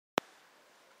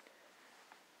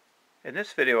In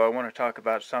this video I want to talk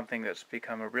about something that's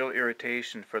become a real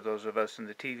irritation for those of us in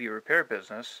the TV repair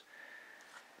business,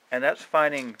 and that's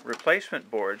finding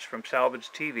replacement boards from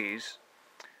salvaged TVs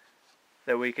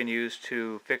that we can use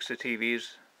to fix the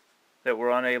TVs that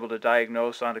we're unable to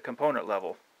diagnose on a component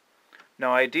level.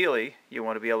 Now ideally you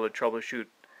want to be able to troubleshoot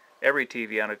every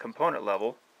TV on a component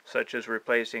level, such as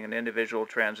replacing an individual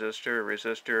transistor,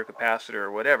 resistor, capacitor,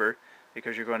 or whatever,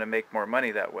 because you're going to make more money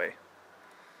that way.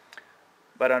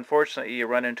 But unfortunately you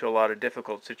run into a lot of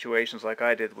difficult situations like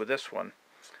I did with this one.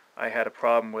 I had a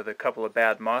problem with a couple of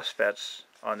bad MOSFETs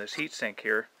on this heatsink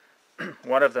here.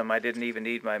 One of them I didn't even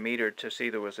need my meter to see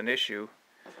there was an issue.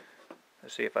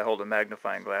 Let's see if I hold a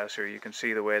magnifying glass here. You can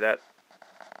see the way that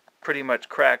pretty much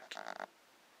cracked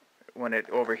when it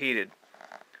overheated.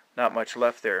 Not much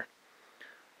left there.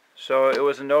 So it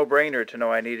was a no-brainer to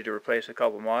know I needed to replace a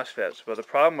couple of MOSFETs. But the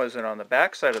problem was that on the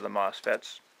back side of the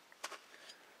MOSFETs,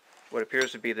 what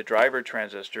appears to be the driver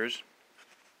transistors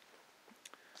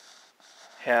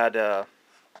had, I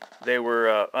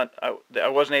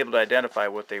wasn't able to identify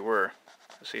what they were.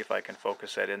 Let's see if I can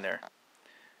focus that in there.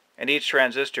 And each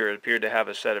transistor appeared to have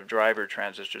a set of driver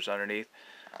transistors underneath.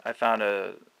 I found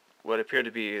what appeared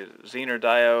to be a zener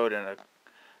diode and a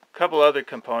couple other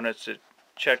components that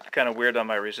checked kind of weird on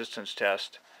my resistance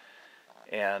test.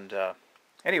 And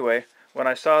anyway, when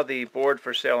I saw the board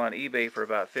for sale on eBay for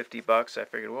about 50 bucks, I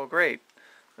figured, well, great,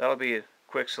 that'll be a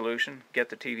quick solution, get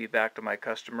the TV back to my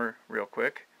customer real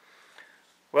quick.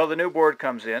 Well, the new board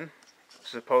comes in,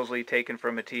 supposedly taken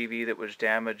from a TV that was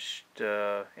damaged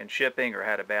in shipping or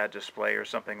had a bad display or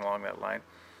something along that line.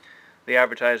 The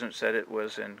advertisement said it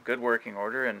was in good working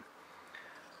order, and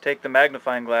take the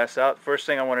magnifying glass out. First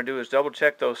thing I want to do is double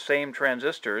check those same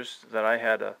transistors that I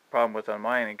had a problem with on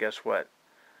mine, and guess what?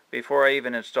 Before I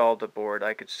even installed the board,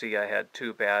 I could see I had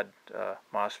two bad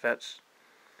MOSFETs.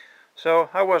 So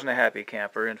I wasn't a happy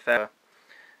camper. In fact,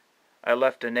 I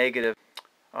left a negative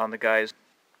on the guy's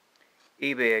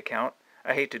eBay account.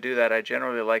 I hate to do that. I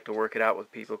generally like to work it out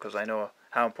with people because I know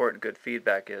how important good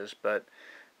feedback is. But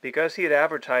because he had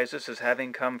advertised this as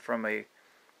having come from a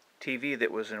TV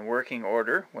that was in working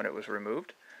order when it was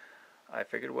removed, I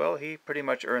figured, well, he pretty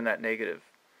much earned that negative.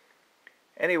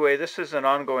 Anyway, this is an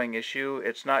ongoing issue.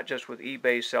 It's not just with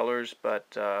eBay sellers, but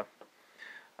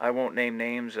I won't name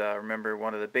names. Remember,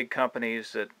 one of the big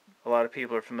companies that a lot of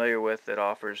people are familiar with that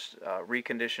offers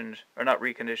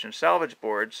salvage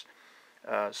boards,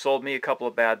 sold me a couple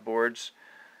of bad boards.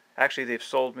 Actually, they've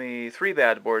sold me 3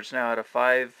 bad boards now out of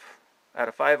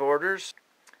 5 orders.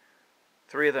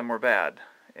 3 of them were bad,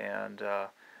 and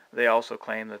they also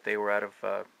claim that they were out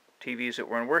of TVs that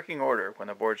were in working order when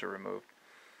the boards were removed.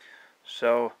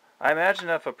 So I imagine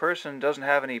if a person doesn't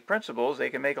have any principles, they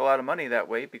can make a lot of money that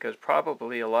way, because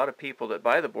probably a lot of people that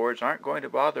buy the boards aren't going to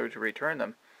bother to return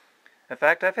them. In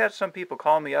fact, I've had some people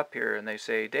call me up here and they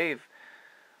say, Dave,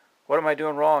 what am I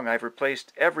doing wrong? I've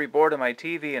replaced every board on my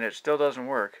TV and it still doesn't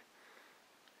work.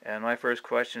 And my first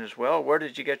question is, well, where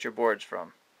did you get your boards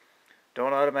from?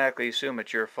 Don't automatically assume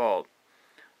it's your fault.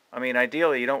 I mean,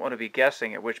 ideally you don't want to be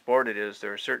guessing at which board it is.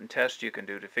 There are certain tests you can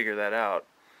do to figure that out.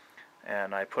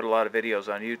 And I put a lot of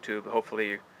videos on YouTube.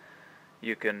 Hopefully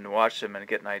you can watch them and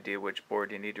get an idea which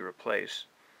board you need to replace.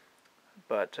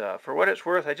 But for what it's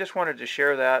worth, I just wanted to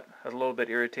share that. I was a little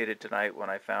bit irritated tonight when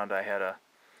I found I had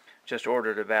just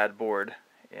ordered a bad board,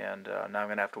 and now I'm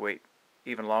going to have to wait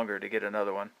even longer to get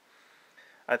another one.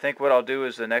 I think what I'll do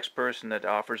is the next person that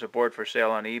offers a board for sale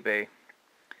on eBay,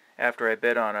 after I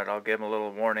bid on it, I'll give them a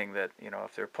little warning that, you know,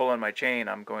 if they're pulling my chain,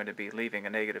 I'm going to be leaving a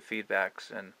negative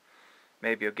feedbacks, and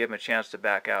maybe you'll give them a chance to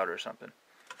back out or something.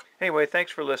 Anyway,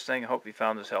 thanks for listening. I hope you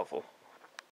found this helpful.